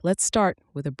Let's start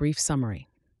with a brief summary.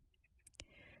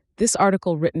 This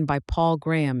article, written by Paul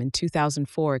Graham in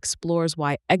 2004, explores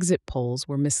why exit polls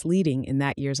were misleading in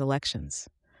that year's elections.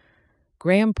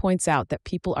 Graham points out that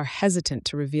people are hesitant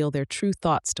to reveal their true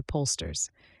thoughts to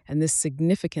pollsters, and this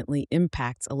significantly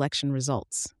impacts election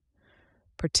results.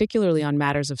 Particularly on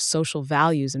matters of social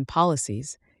values and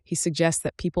policies, he suggests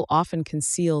that people often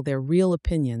conceal their real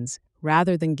opinions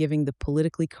rather than giving the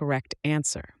politically correct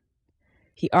answer.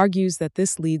 He argues that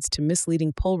this leads to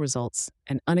misleading poll results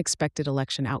and unexpected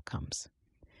election outcomes.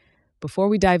 Before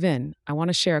we dive in, I want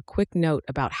to share a quick note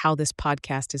about how this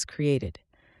podcast is created.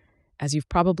 As you've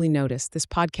probably noticed, this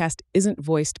podcast isn't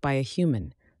voiced by a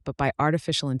human, but by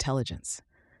artificial intelligence.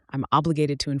 I'm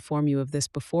obligated to inform you of this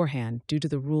beforehand due to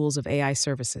the rules of AI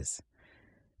services.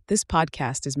 This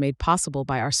podcast is made possible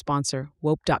by our sponsor,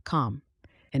 Wope.com,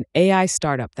 an AI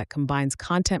startup that combines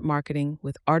content marketing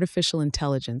with artificial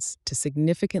intelligence to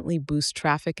significantly boost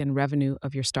traffic and revenue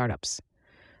of your startups.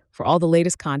 For all the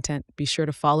latest content, be sure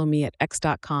to follow me at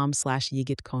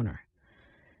x.com/YigitKoner.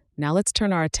 Now let's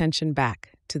turn our attention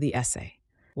back to the essay,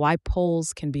 Why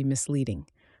Polls Can Be Misleading,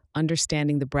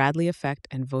 Understanding the Bradley Effect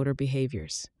and Voter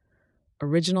Behaviors.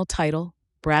 Original title,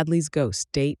 Bradley's Ghost,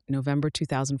 date November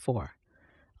 2004.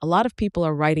 A lot of people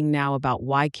are writing now about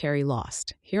why Kerry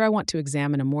lost. Here I want to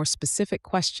examine a more specific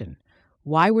question.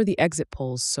 Why were the exit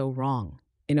polls so wrong?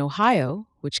 In Ohio,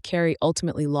 which Kerry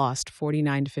ultimately lost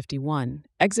 49-51,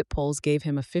 exit polls gave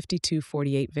him a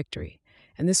 52-48 victory.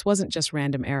 And this wasn't just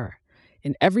random error.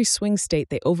 In every swing state,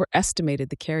 they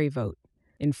overestimated the Kerry vote.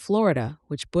 In Florida,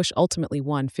 which Bush ultimately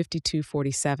won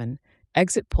 52-47,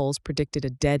 exit polls predicted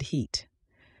a dead heat.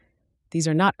 These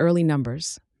are not early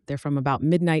numbers. They're from about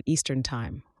midnight Eastern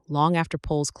Time, long after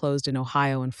polls closed in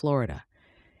Ohio and Florida.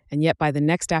 And yet by the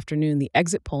next afternoon, the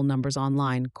exit poll numbers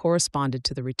online corresponded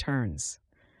to the returns.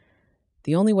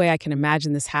 The only way I can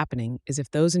imagine this happening is if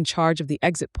those in charge of the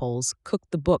exit polls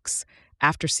cooked the books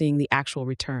after seeing the actual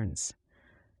returns.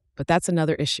 But that's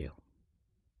another issue.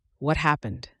 What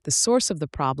happened? The source of the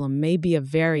problem may be a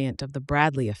variant of the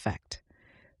Bradley effect.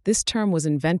 This term was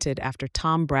invented after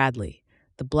Tom Bradley,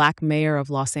 the black mayor of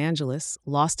Los Angeles,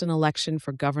 lost an election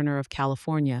for governor of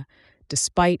California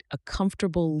despite a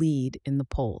comfortable lead in the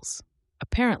polls.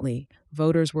 Apparently,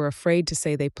 voters were afraid to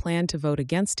say they planned to vote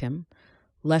against him,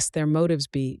 lest their motives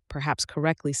be, perhaps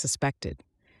correctly, suspected.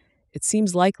 It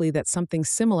seems likely that something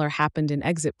similar happened in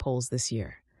exit polls this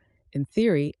year. In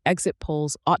theory, exit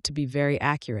polls ought to be very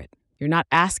accurate. You're not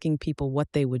asking people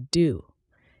what they would do.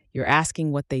 You're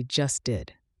asking what they just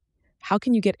did. How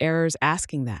can you get errors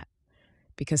asking that?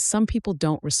 Because some people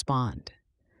don't respond.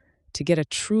 To get a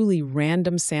truly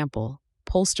random sample,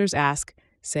 pollsters ask,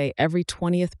 say, every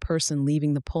 20th person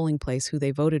leaving the polling place who they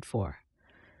voted for.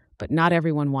 But not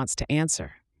everyone wants to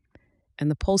answer. And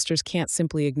the pollsters can't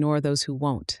simply ignore those who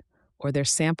won't, or their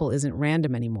sample isn't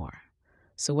random anymore.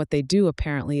 So what they do,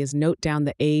 apparently, is note down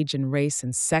the age and race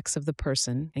and sex of the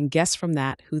person and guess from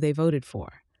that who they voted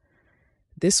for.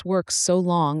 This works so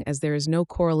long as there is no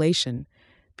correlation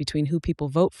between who people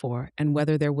vote for and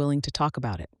whether they're willing to talk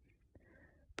about it.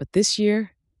 But this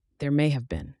year, there may have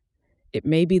been. It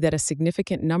may be that a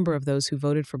significant number of those who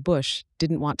voted for Bush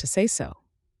didn't want to say so.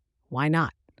 Why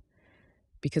not?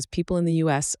 Because people in the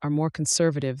U.S. are more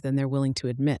conservative than they're willing to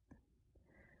admit.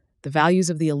 The values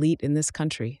of the elite in this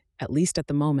country, at least at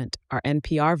the moment, are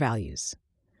NPR values.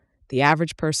 The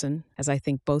average person, as I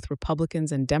think both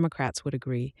Republicans and Democrats would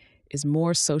agree, is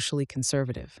more socially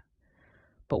conservative.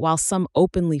 But while some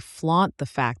openly flaunt the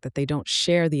fact that they don't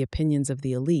share the opinions of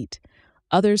the elite,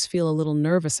 others feel a little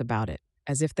nervous about it,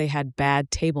 as if they had bad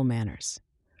table manners.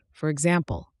 For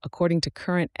example, according to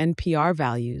current NPR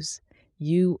values,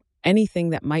 anything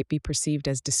that might be perceived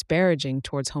as disparaging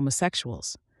towards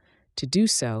homosexuals. To do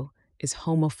so is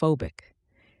homophobic.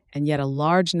 And yet a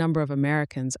large number of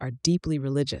Americans are deeply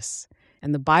religious,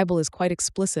 and the Bible is quite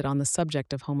explicit on the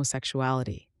subject of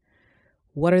homosexuality.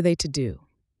 What are they to do?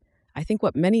 I think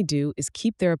what many do is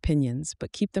keep their opinions,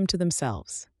 but keep them to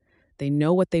themselves. They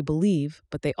know what they believe,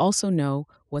 but they also know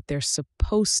what they're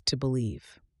supposed to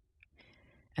believe.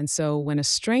 And so when a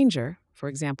stranger, for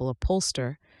example, a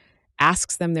pollster,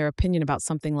 asks them their opinion about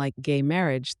something like gay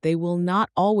marriage, they will not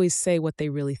always say what they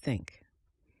really think.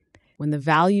 When the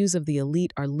values of the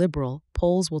elite are liberal,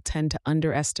 polls will tend to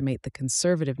underestimate the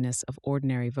conservativeness of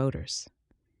ordinary voters.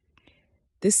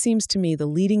 This seems to me the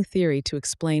leading theory to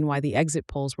explain why the exit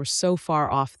polls were so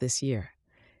far off this year.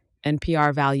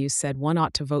 NPR values said one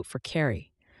ought to vote for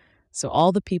Kerry. So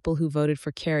all the people who voted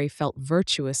for Kerry felt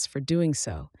virtuous for doing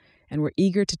so and were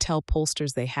eager to tell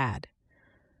pollsters they had.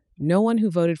 No one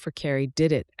who voted for Kerry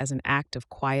did it as an act of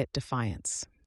quiet defiance.